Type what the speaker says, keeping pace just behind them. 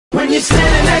when you're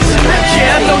standing next to me.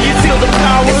 Yeah, I know you feel the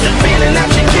power. It's the feeling that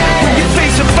you get when you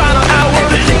face your final hour.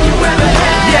 Everything you ever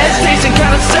had, yeah, it's tasting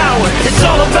kinda sour. It's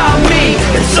all about me,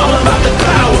 it's all about the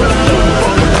power.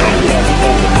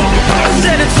 I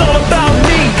said it's all about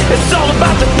me, it's all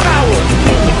about the power.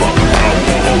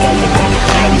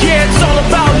 Yeah, it's all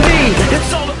about me,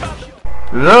 it's all about the...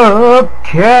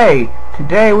 Okay,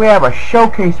 today we have a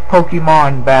showcase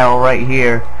Pokemon battle right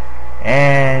here,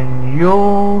 and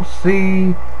you'll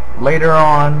see later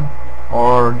on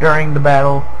or during the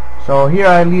battle. So here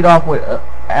I lead off with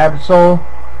Absol,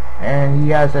 and he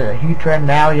has a Heatran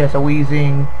now, he has a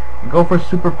Weezing. Go for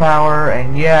superpower,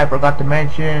 and yeah, I forgot to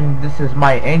mention this is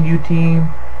my NU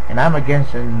team and I'm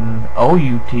against an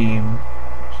OU team,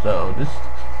 so this is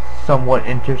somewhat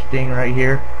interesting right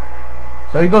here.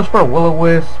 So he goes for a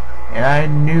Will-O-Wisp, and I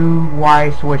knew why I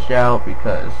switched out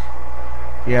because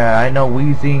yeah, I know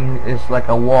Weezing is like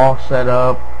a wall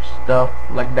setup, stuff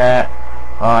like that.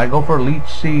 I go for Leech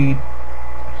Seed,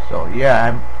 so yeah,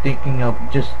 I'm thinking of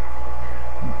just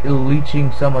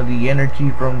leeching some of the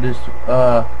energy from this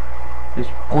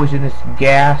poisonous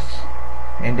gas,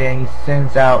 and then he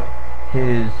sends out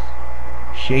his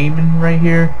Shaman right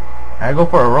here. I go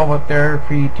for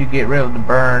aromatherapy to get rid of the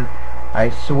burn. I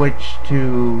switch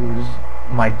to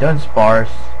my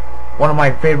Dunsparce, one of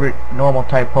my favorite normal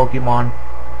type Pokemon.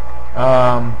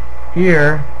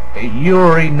 Here you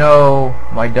already know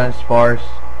my Dunsparce,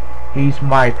 he's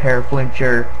my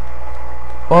Paraflincher,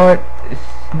 but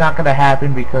it's not gonna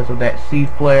happen because of that Seed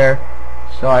Flare.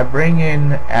 So I bring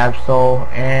in Absol,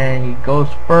 and he goes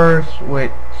first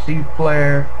with Seed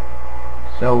Flare.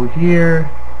 So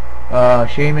here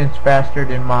Shaman's faster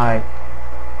than my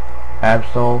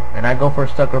Absol, and I go for a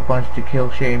Sucker Punch to kill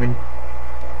Shaman.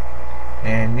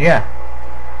 And yeah,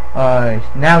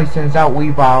 now he sends out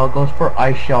Weavile, goes for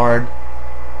Ice Shard.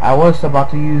 I was about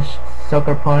to use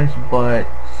Sucker Punch, but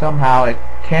somehow it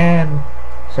can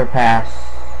surpass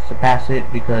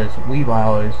it because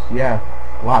Weavile is, yeah,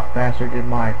 a lot faster than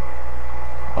my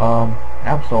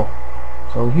Absol.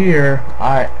 So here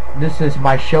this is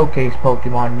my showcase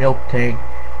Pokemon, Miltank,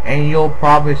 and you'll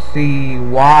probably see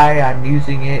why I'm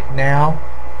using it now.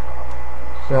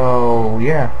 So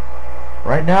yeah,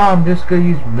 right now I'm just gonna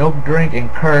use Milk Drink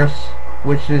and Curse,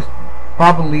 which is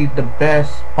probably the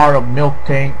best part of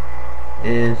Miltank.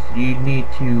 Is you need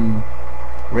to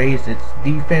raise its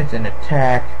defense and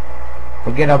attack,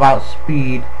 forget about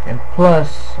speed, and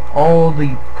plus all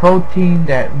the protein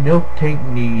that Miltank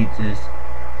needs is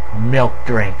Milk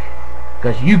Drink,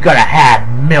 because you gotta have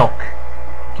milk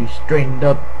to straighten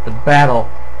up the battle.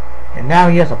 And now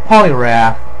he has a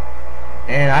Poliwrath,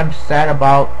 and I'm sad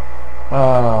about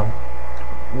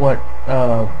what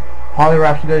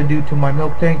Poliwrath's gonna do to my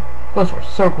Miltank. Goes for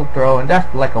Circle Throw, and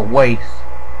that's like a waste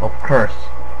of Curse,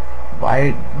 but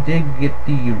I did get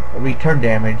the return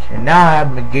damage. And now I have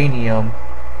Meganium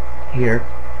here.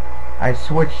 I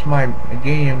switched my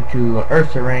Meganium to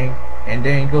Ursaring, and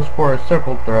then he goes for a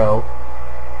Circle Throw,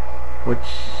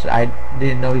 which I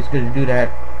didn't know he's going to do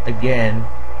that again.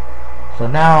 So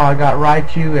now I got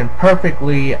Raichu, and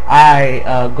perfectly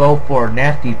I go for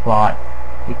Nasty Plot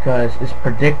because it's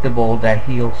predictable that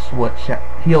he'll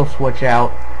switch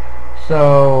out.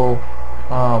 So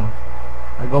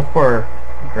I go for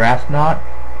Grass Knot,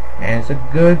 and it's a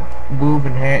good move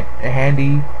and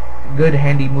handy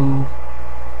move.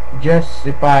 Just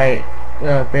if I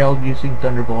failed using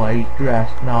Thunderbolt, I use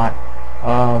Grass Knot.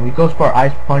 He goes for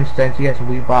Ice Punch since he has a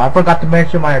Weavile. I forgot to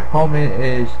mention my opponent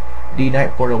is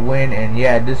DniteFTW for the win, and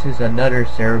yeah, this is another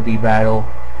Cerebi battle.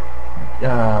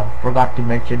 Forgot to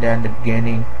mention that in the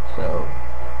beginning. So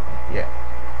yeah.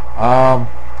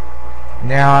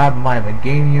 Now I have my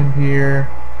Meganium here,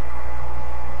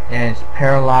 and it's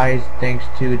paralyzed thanks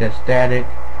to the static.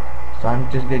 So I'm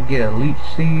just gonna get a Leech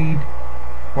Seed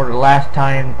for the last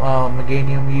time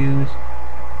Meganium used.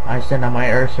 I send out my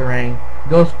Ursaring.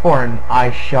 Goes for an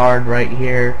Ice Shard right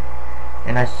here,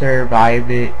 and I survive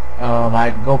it.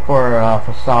 I go for a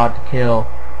Facade to kill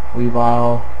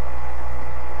Weavile,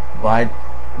 but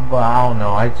I don't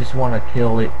know, I just want to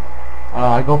kill it.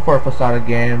 I go for a Facade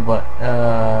again, but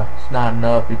it's not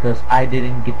enough because I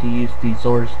didn't get to use the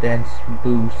Zor's Dance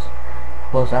boost.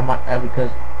 Plus I might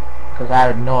because I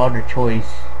had no other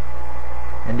choice.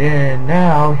 And then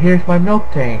now here's my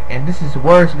Miltank, and this is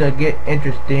where it's gonna get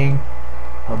interesting,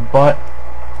 but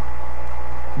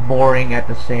boring at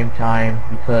the same time,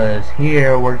 because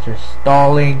here we're just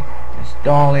stalling.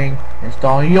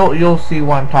 You'll see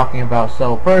what I'm talking about.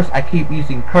 So first I keep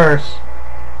using Curse.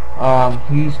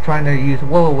 He's trying to use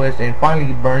Will-O-Wisp, and finally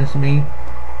he burns me.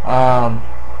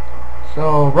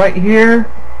 So right here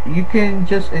you can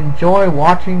just enjoy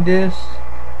watching this.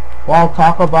 Well, I'll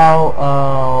talk about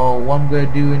what I'm gonna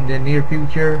do in the near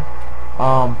future.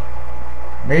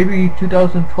 Maybe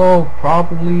 2012.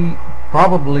 Probably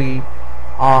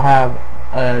I'll have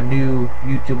a new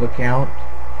YouTube account.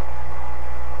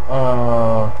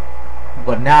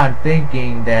 But now I'm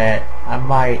thinking that I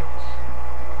might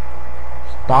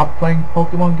stop playing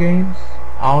Pokemon games.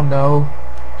 I don't know.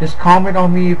 Just comment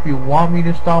on me if you want me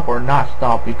to stop or not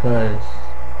stop, because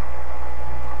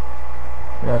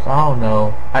I don't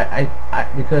know.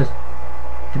 Because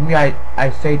to me, I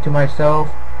say to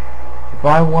myself, if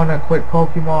I want to quit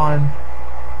Pokemon,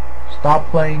 stop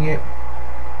playing it,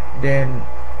 then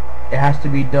it has to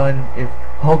be done. If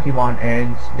Pokemon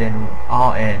ends, then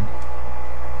I'll end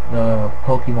the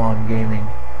Pokemon gaming.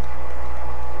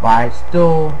 But I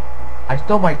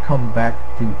still might come back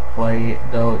to play it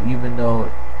though, even though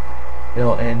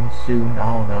it'll end soon.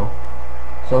 I don't know.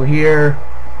 So here,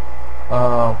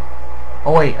 oh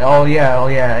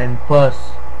yeah, and plus,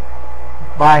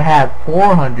 if I have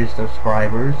 400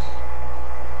 subscribers,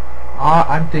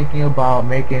 I'm thinking about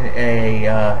making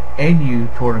a NU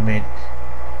tournament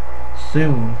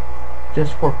soon,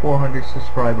 just for 400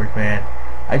 subscribers, man.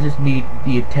 I just need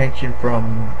the attention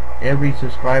from every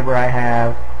subscriber I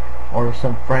have, or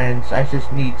some friends. I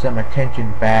just need some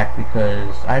attention back,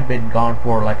 because I've been gone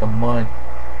for like a month.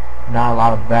 Not a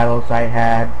lot of battles I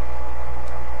had.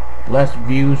 Less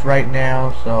views right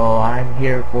now, so I'm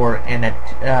here for an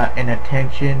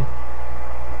attention.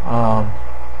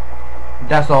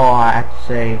 That's all I have to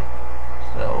say.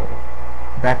 So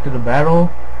back to the battle.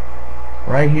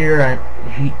 Right here,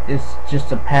 it's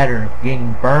just a pattern: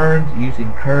 getting burned,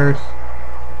 using curse,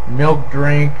 milk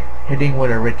drink, hitting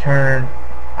with a return.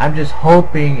 I'm just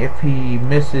hoping if he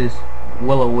misses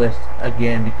Will-O-Wisp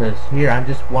again, because here I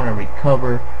just want to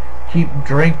recover, keep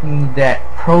drinking that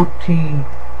protein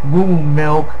moo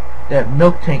milk that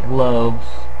Miltank loves.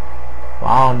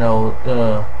 I don't know,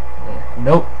 the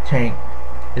Miltank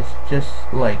is just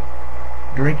like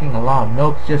drinking a lot of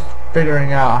milk, just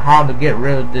figuring out how to get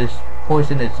rid of this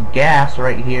poisonous gas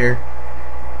right here.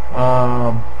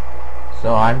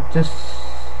 So I'm just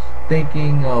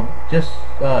thinking of just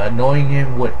annoying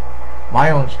him with my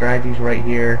own strategies right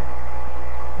here.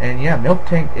 And yeah,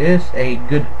 Miltank is a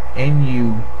good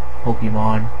NU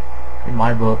Pokemon in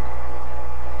my book.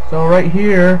 So right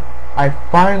here, I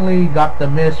finally got the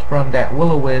miss from that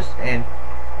Will-O-Wisp, and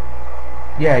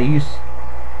yeah, use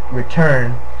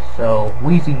return. So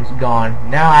Weezing's gone.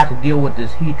 Now I have to deal with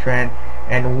this Heatran,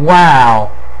 and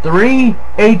wow, 3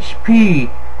 HP.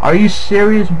 Are you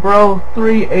serious, bro?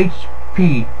 3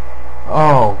 HP.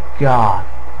 Oh god.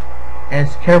 And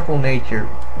it's careful nature.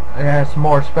 It has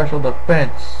more special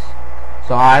defense.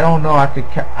 So I don't know.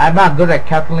 I'm not good at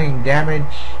calculating damage.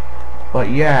 But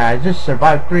yeah, I just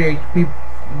survived 3 HP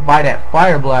by that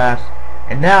Fire Blast.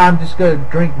 And now I'm just gonna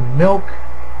drink milk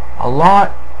a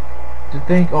lot to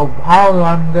think of how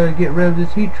I'm gonna get rid of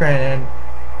this Heatran. And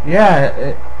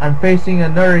yeah, I'm facing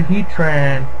another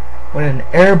Heatran with an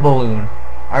air balloon.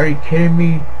 Are you kidding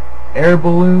me? Air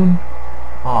balloon?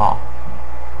 Oh,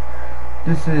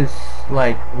 this is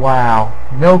like, wow.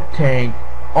 Miltank,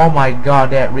 oh my god,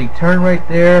 that return right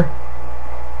there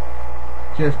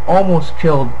just almost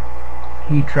killed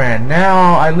Heatran.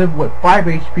 Now I live with 5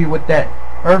 HP with that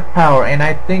Earth Power, and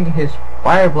I think his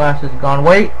Fire Blast is gone.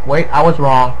 Wait, I was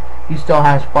wrong. He still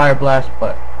has Fire Blast,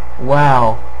 but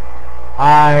wow.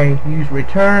 I used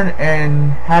return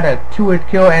and had a 2-hit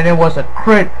kill, and it was a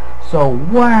crit. So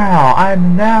wow,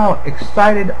 I'm now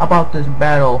excited about this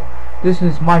battle. This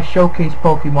is my showcase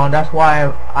Pokemon. That's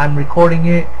why I'm recording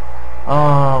it.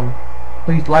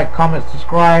 Please like, comment,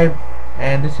 subscribe.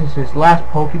 And this is his last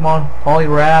Pokemon,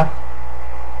 Poliwrath.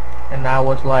 And I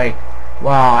was like,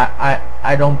 wow,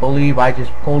 I don't believe I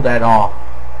just pulled that off.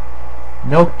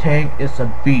 Miltank is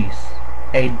a beast.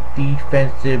 A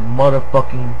defensive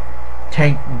motherfucking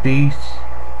tank beast.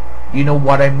 You know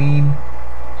what I mean?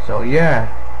 So yeah,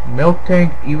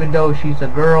 Miltank, even though she's a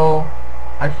girl,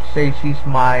 I should say she's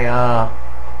my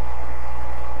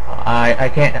I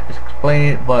can't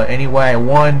explain it, but anyway, I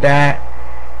won that.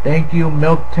 Thank you,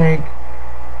 Miltank.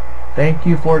 Thank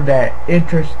you for that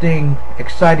interesting,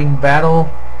 exciting battle.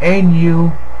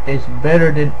 NU is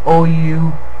better than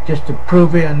OU, just to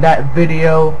prove it in that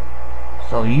video.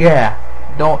 So yeah,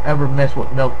 don't ever mess with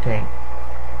Miltank.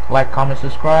 Like, comment,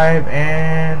 subscribe,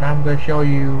 and I'm gonna show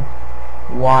you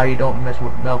why you don't mess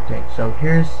with Miltank. So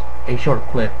here's a short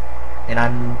clip, and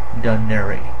I'm done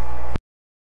narrating.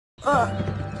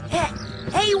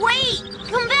 Hey, wait!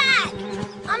 Come back!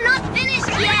 I'm not finished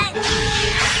yet!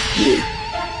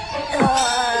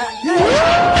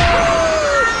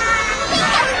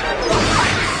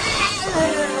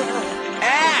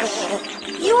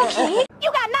 You okay?